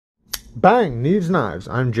Bang! Neeves Knives.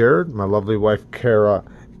 I'm Jared. My lovely wife Kara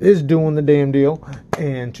is doing the damn deal.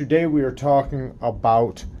 And today we are talking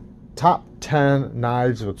about top 10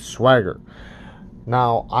 knives with swagger.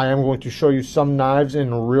 Now, I am going to show you some knives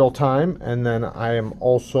in real time, and then I am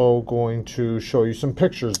also going to show you some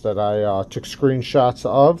pictures that I took screenshots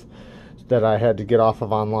of that I had to get off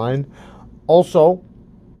of online. Also,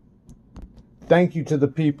 thank you to the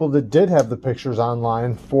people that did have the pictures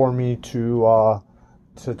online for me to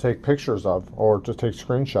take pictures of or to take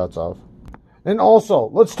screenshots of. And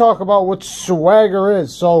also, let's talk about what swagger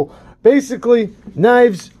is. So basically,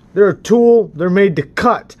 knives, they're a tool, they're made to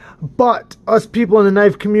cut, but us people in the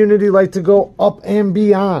knife community like to go up and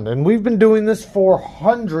beyond, and we've been doing this for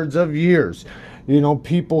hundreds of years. You know,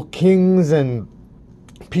 people, kings and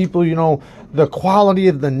people, you know, the quality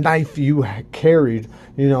of the knife you carried,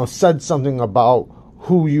 you know, said something about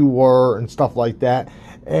who you were and stuff like that.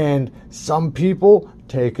 And some people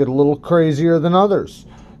take it a little crazier than others.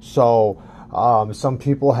 So some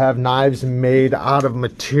people have knives made out of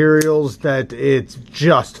materials that it's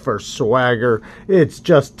just for swagger. It's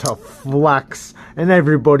just to flex, and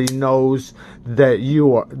everybody knows that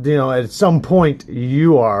you are, you know, at some point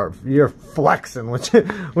you're flexing with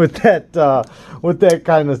that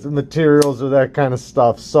kind of materials or that kind of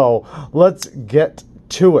stuff. So let's get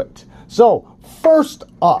to it. So first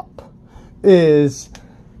up is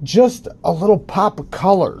just a little pop of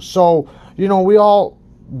color. So, you know, we all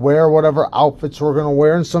wear whatever outfits we're going to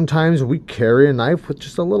wear, and sometimes we carry a knife with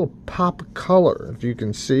just a little pop of color, if you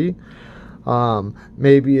can see.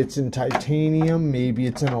 Maybe it's in titanium, maybe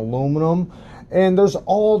it's in aluminum, and there's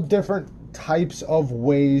all different types of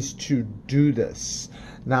ways to do this.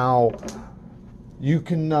 Now, you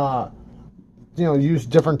can you know, use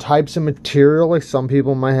different types of material. Like some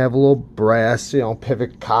people might have a little brass, you know,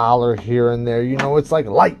 pivot collar here and there. You know, it's like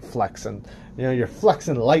light flexing. You know, you're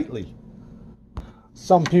flexing lightly.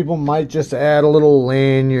 Some people might just add a little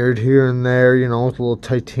lanyard here and there, you know, with a little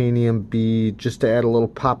titanium bead just to add a little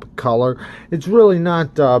pop of color. It's really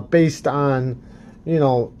not based on, you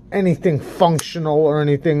know, anything functional or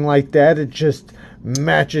anything like that. It just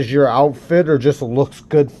matches your outfit or just looks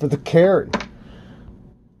good for the carry.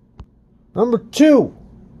 Number 2,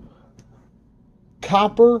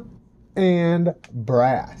 copper and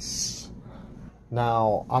brass.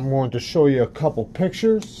 Now, I'm going to show you a couple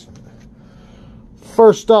pictures.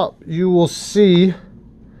 First up, you will see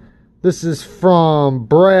this is from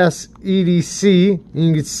Brass EDC.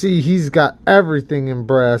 You can see he's got everything in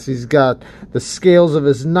brass. He's got the scales of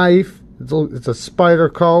his knife. It's a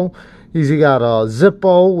Spyderco. He's got a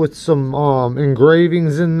Zippo with some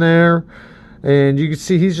engravings in there. And you can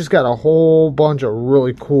see he's just got a whole bunch of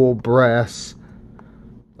really cool brass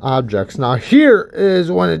objects. Now here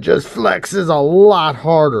is when it just flexes a lot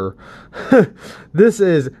harder. This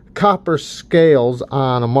is copper scales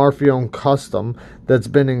on a Marfione Custom that's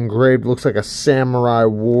been engraved. Looks like a samurai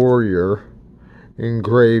warrior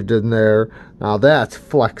engraved in there. Now that's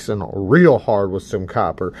flexing real hard with some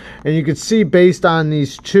copper. And you can see based on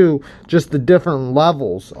these two, just the different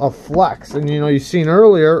levels of flex. And you know, you've seen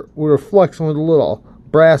earlier, we were flexing with a little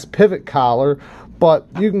brass pivot collar, but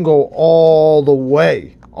you can go all the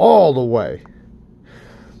way, all the way.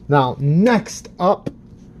 Now, next up,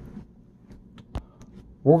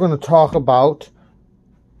 we're going to talk about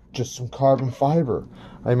just some carbon fiber.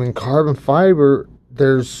 I mean, carbon fiber,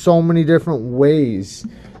 there's so many different ways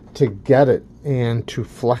to get it and to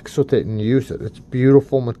flex with it and use it. It's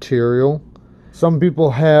beautiful material. Some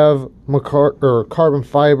people have carbon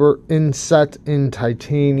fiber inset in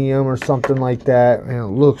titanium or something like that, and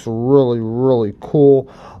it looks really, really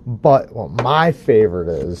cool. But what my favorite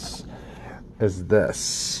is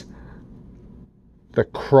this. The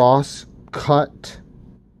cross cut.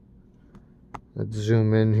 Let's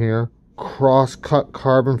zoom in here. Cross-cut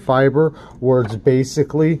carbon fiber, where it's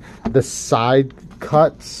basically the side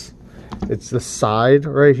cuts. It's the side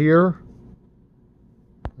right here.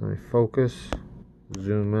 Let me focus.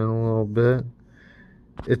 Zoom in a little bit.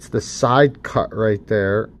 It's the side cut right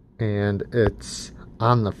there, and it's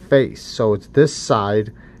on the face. So it's this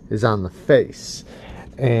side is on the face,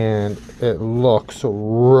 and it looks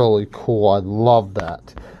really cool. I love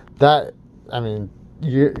that. That, I mean,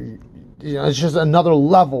 you know, it's just another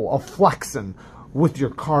level of flexing with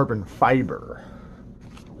your carbon fiber.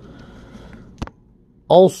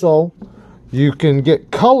 Also, you can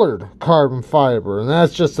get colored carbon fiber, and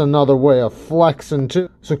that's just another way of flexing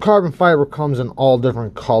too. So carbon fiber comes in all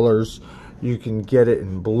different colors. You can get it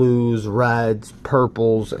in blues, reds,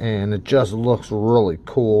 purples, and it just looks really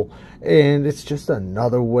cool. And it's just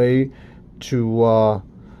another way to,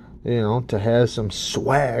 you know, to have some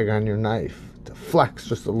swag on your knife, to flex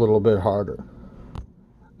just a little bit harder.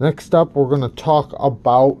 Next up, we're going to talk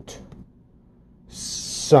about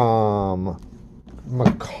some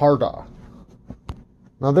micarta.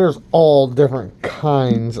 Now, there's all different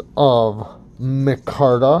kinds of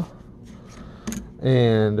micarta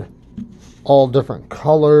and all different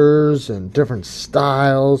colors and different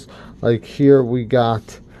styles. Like here we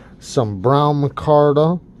got some brown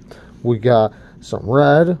micarta, we got some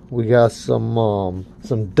red, we got some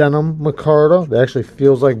denim micarta that actually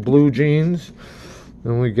feels like blue jeans,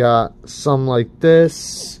 and we got some like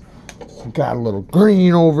this. We got a little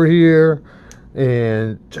green over here,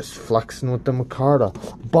 and just flexing with the micarta.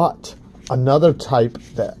 But another type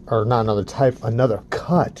that, or not another type, another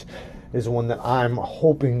cut is one that I'm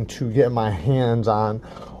hoping to get my hands on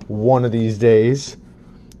one of these days.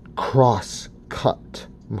 Cross cut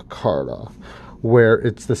micarta, where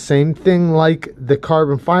it's the same thing like the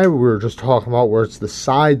carbon fiber we were just talking about, where it's the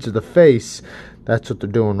sides of the face. That's what they're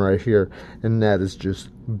doing right here, and that is just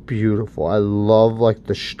beautiful. I love like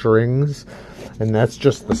the strings, and that's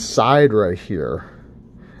just the side right here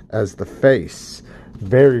as the face.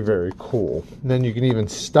 Very, very cool. And then you can even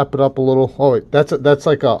step it up a little. Oh wait, that's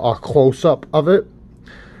like a close-up of it.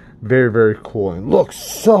 Very, very cool, and it looks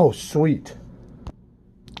so sweet.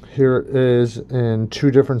 Here it is in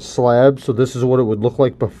two different slabs. So this is what it would look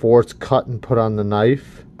like before it's cut and put on the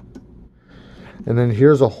knife. And then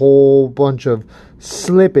here's a whole bunch of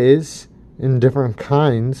slippies in different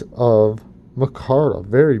kinds of micarta.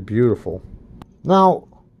 Very beautiful. Now,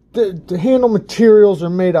 the handle materials are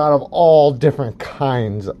made out of all different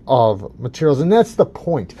kinds of materials, and that's the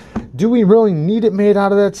point. Do we really need it made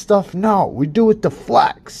out of that stuff? No, we do it to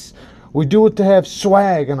flex. We do it to have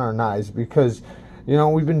swag in our knives because, you know,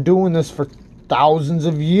 we've been doing this for thousands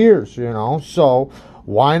of years, you know, so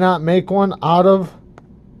why not make one out of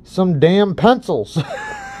some damn pencils?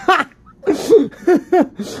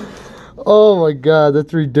 Oh my god,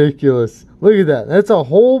 that's ridiculous. Look at that. That's a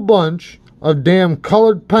whole bunch of damn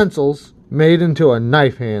colored pencils made into a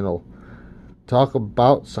knife handle. Talk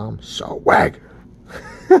about some swagger.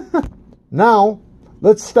 Now,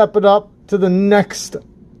 let's step it up to the next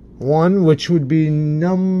one, which would be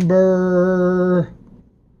number...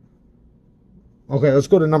 Okay, let's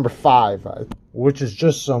go to number 5, which is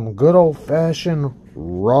just some good old-fashioned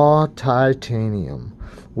raw titanium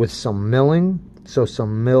with some milling. So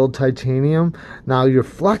some milled titanium. Now you're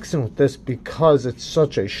flexing with this because it's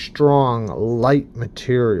such a strong, light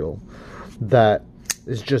material that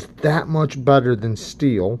is just that much better than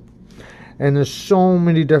steel. And there's so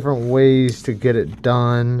many different ways to get it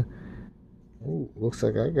done. Ooh, looks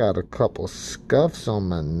like I got a couple scuffs on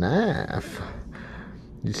my knife.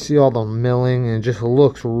 You see all the milling, and it just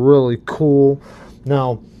looks really cool.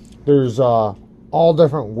 Now, there's all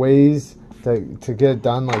different ways to get it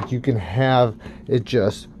done. Like you can have it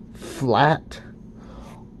just flat,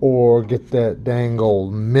 or get that dang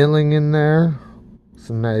old milling in there.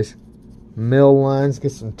 Some nice mill lines,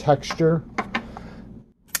 get some texture.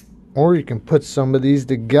 Or you can put some of these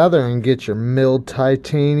together and get your milled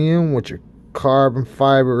titanium with your carbon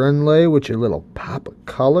fiber inlay with your little pop of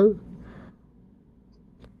color.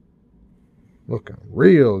 Looking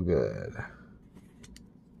real good.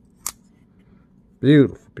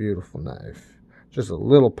 Beautiful, beautiful knife. Just a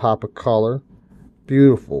little pop of color.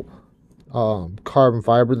 Beautiful carbon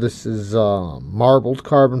fiber. This is marbled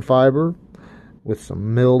carbon fiber with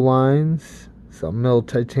some mill lines. Some milled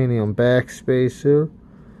titanium backspacer.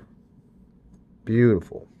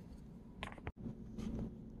 Beautiful.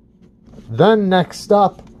 Then next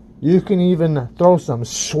up, you can even throw some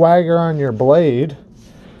swagger on your blade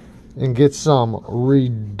and get some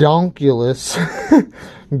redonkulous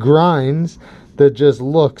grinds that just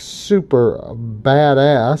look super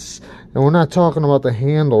badass. And we're not talking about the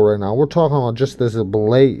handle right now. We're talking about just this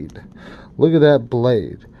blade. Look at that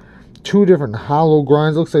blade. Two different hollow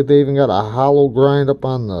grinds. Looks like they even got a hollow grind up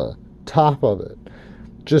on the top of it.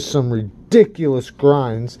 Just some ridiculous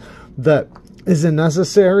grinds that isn't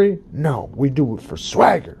necessary. No, we do it for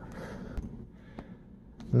swagger.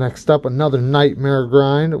 Next up, another nightmare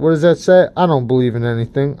grind. What does that say? I don't believe in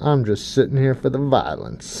anything. I'm just sitting here for the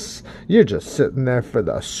violence. You're just sitting there for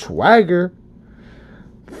the swagger.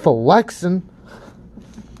 Flexing.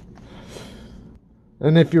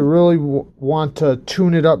 And if you really want to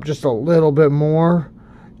tune it up just a little bit more,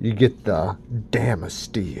 you get the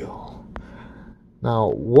Damasteel.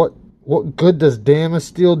 Now, what good does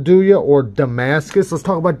Damasteel do you, or Damascus? Let's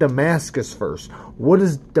talk about Damascus first. What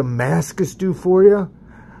does Damascus do for you?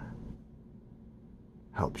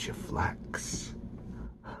 Helps you flex.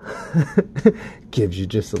 Gives you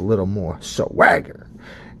just a little more swagger.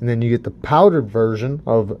 And then you get the powdered version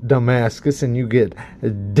of Damascus, and you get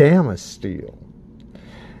Damasteel.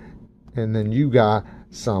 And then you got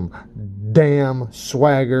some damn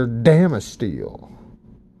swagger Damasteel.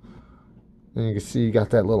 And you can see you got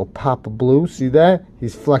that little pop of blue. See that?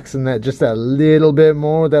 He's flexing that just that little bit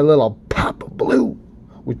more, that little pop of blue.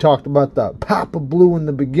 We talked about the pop of blue in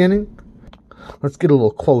the beginning. Let's get a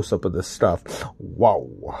little close-up of this stuff. Whoa.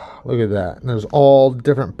 Look at that. And there's all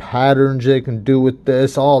different patterns you can do with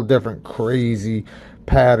this. All different crazy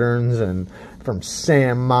patterns. And from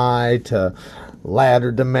Sami to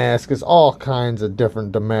ladder Damascus. All kinds of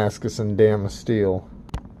different Damascus and Damasteel.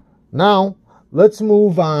 Now, let's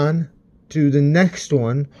move on to the next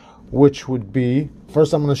one, which would be...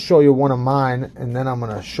 First, I'm going to show you one of mine. And then I'm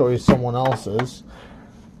going to show you someone else's.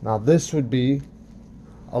 Now, this would be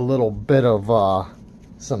a little bit of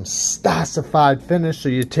some stasified finish. So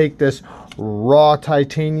you take this raw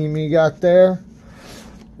titanium you got there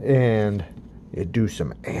and you do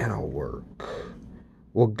some anno work.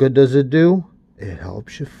 What good does it do? It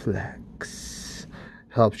helps you flex.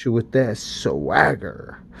 Helps you with that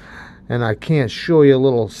swagger. And I can't show you a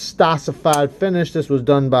little stasified finish. This was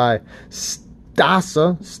done by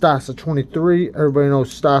Stasa 23. Everybody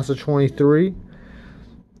knows Stasa 23.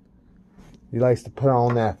 He likes to put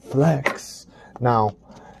on that flex. Now,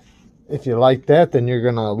 if you like that, then you're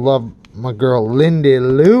going to love my girl Lindy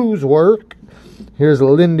Lou's work. Here's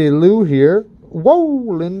Lindy Lou here. Whoa,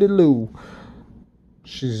 Lindy Lou.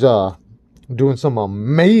 She's doing some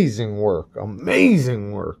amazing work.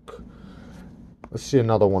 Amazing work. Let's see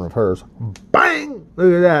another one of hers. Bang!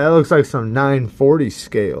 Look at that. That looks like some 940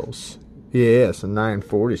 scales. Yeah, some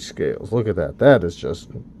 940 scales. Look at that. That is just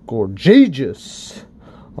gorgeous.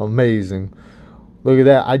 Amazing. Look at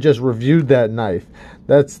that. I just reviewed that knife.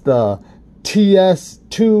 That's the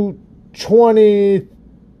TS220.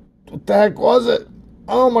 What the heck was it?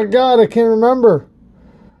 Oh my god, I can't remember.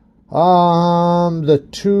 The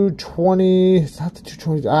 220. It's not the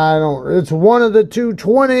 220. I don't. It's one of the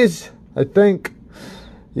 220s, I think.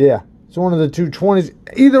 Yeah, it's one of the 220s.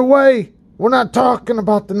 Either way, we're not talking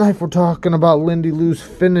about the knife. We're talking about Lindy Lou's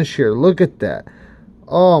finish here. Look at that.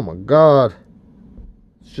 Oh my god.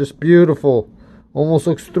 It's just beautiful. Almost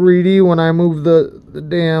looks 3D when I move the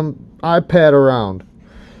damn iPad around.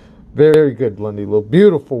 Very good, Lindy Lou.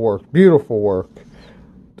 Beautiful work. Beautiful work.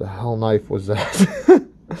 The hell knife was that?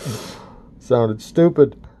 Sounded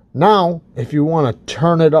stupid. Now, if you want to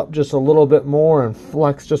turn it up just a little bit more and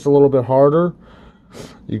flex just a little bit harder,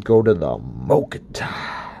 you go to the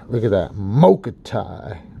Mokatai. Look at that.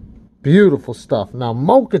 Mokatai. Beautiful stuff. Now,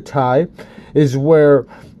 Mokatai is where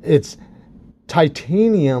it's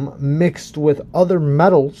titanium mixed with other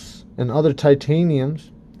metals and other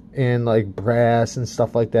titaniums and like brass and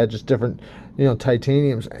stuff like that, just different, you know,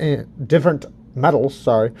 titaniums and different metals,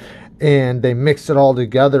 sorry, and they mix it all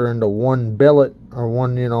together into one billet or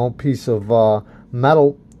one, you know, piece of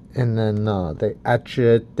metal, and then they etch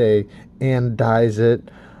it, they anodize it,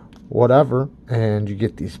 whatever, and you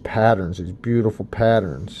get these patterns, these beautiful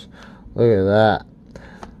patterns. Look at that.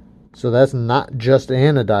 So that's not just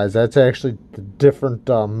anodized. That's actually the different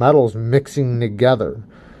metals mixing together.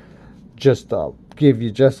 Just to give you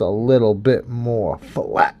just a little bit more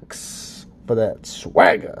flex for that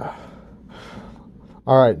swagger.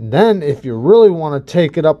 Alright, then if you really want to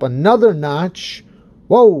take it up another notch,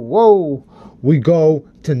 whoa, we go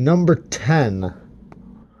to number 10.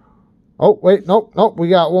 Oh, wait, nope, we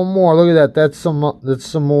got one more. Look at that. That's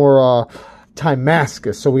some more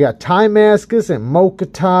Damascus. So we got Damascus and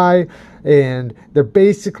Mokatai, and they're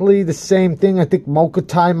basically the same thing. I think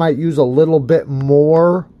Mokatai might use a little bit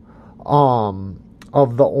more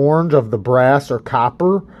of the orange, of the brass or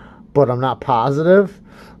copper, but I'm not positive.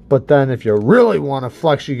 But then if you really want to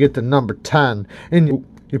flex, you get to number 10, and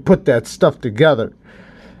you put that stuff together.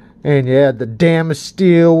 And you add the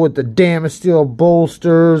Damasteel with the Damasteel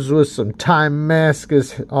bolsters with some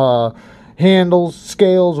Damascus handles,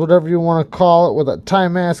 scales, whatever you want to call it, with a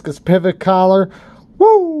Damascus pivot collar.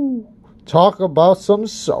 Woo! Talk about some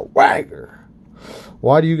swagger.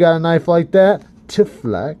 Why do you got a knife like that? To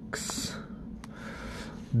flex.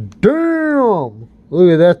 Damn! Look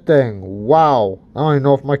at that thing. Wow. I don't even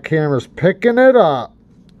know if my camera's picking it up.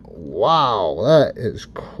 Wow, that is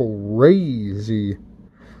crazy.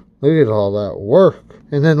 Look at all that work.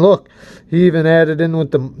 And then look, he even added in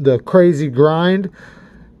with the crazy grind.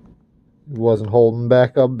 He wasn't holding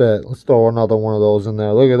back a bit. Let's throw another one of those in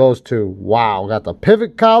there. Look at those two. Wow, got the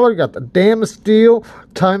pivot collar, got the Damasteel,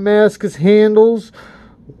 Damascus handles,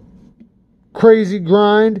 crazy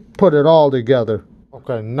grind. Put it all together.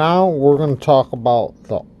 Okay, now we're going to talk about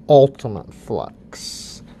the ultimate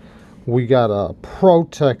flex, We got a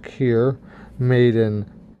Protec here made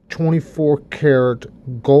in 24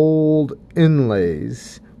 karat gold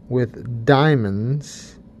inlays with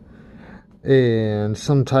diamonds and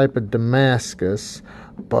some type of Damascus,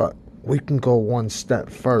 but we can go one step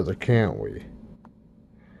further, can't we?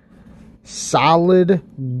 Solid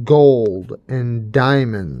gold and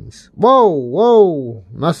diamonds. Whoa,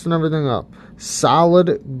 messing everything up.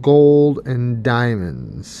 Solid gold and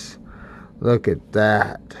diamonds. Look at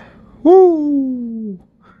that. Woo!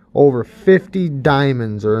 Over 50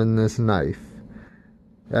 diamonds are in this knife.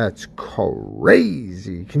 That's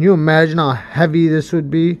crazy. Can you imagine how heavy this would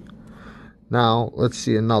be? Now, let's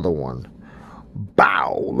see another one.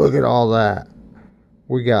 Bow! Look at all that.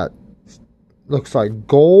 We got, looks like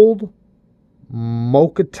gold,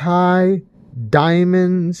 mochatai,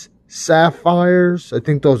 diamonds, sapphires. I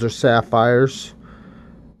think those are sapphires.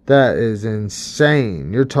 That is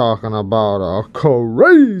insane. You're talking about a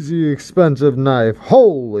crazy expensive knife.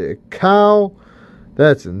 Holy cow.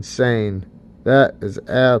 That's insane. That is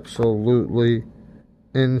absolutely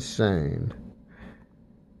insane.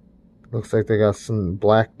 Looks like they got some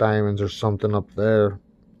black diamonds or something up there.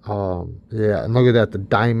 Yeah, and look at that. The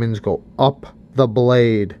diamonds go up the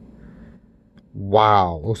blade.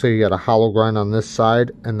 Wow. Looks like you got a hollow grind on this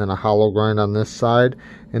side, and then a hollow grind on this side,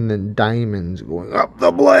 and then diamonds going up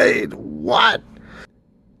the blade. What?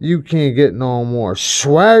 You can't get no more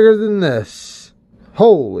swagger than this.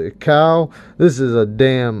 Holy cow. This is a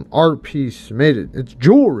damn art piece. It's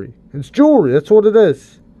jewelry. It's jewelry. That's what it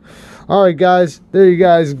is. Alright guys, there you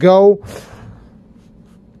guys go.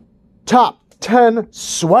 Top 10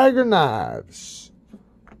 swagger knives.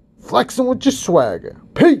 Flexing with your swagger.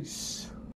 Peace.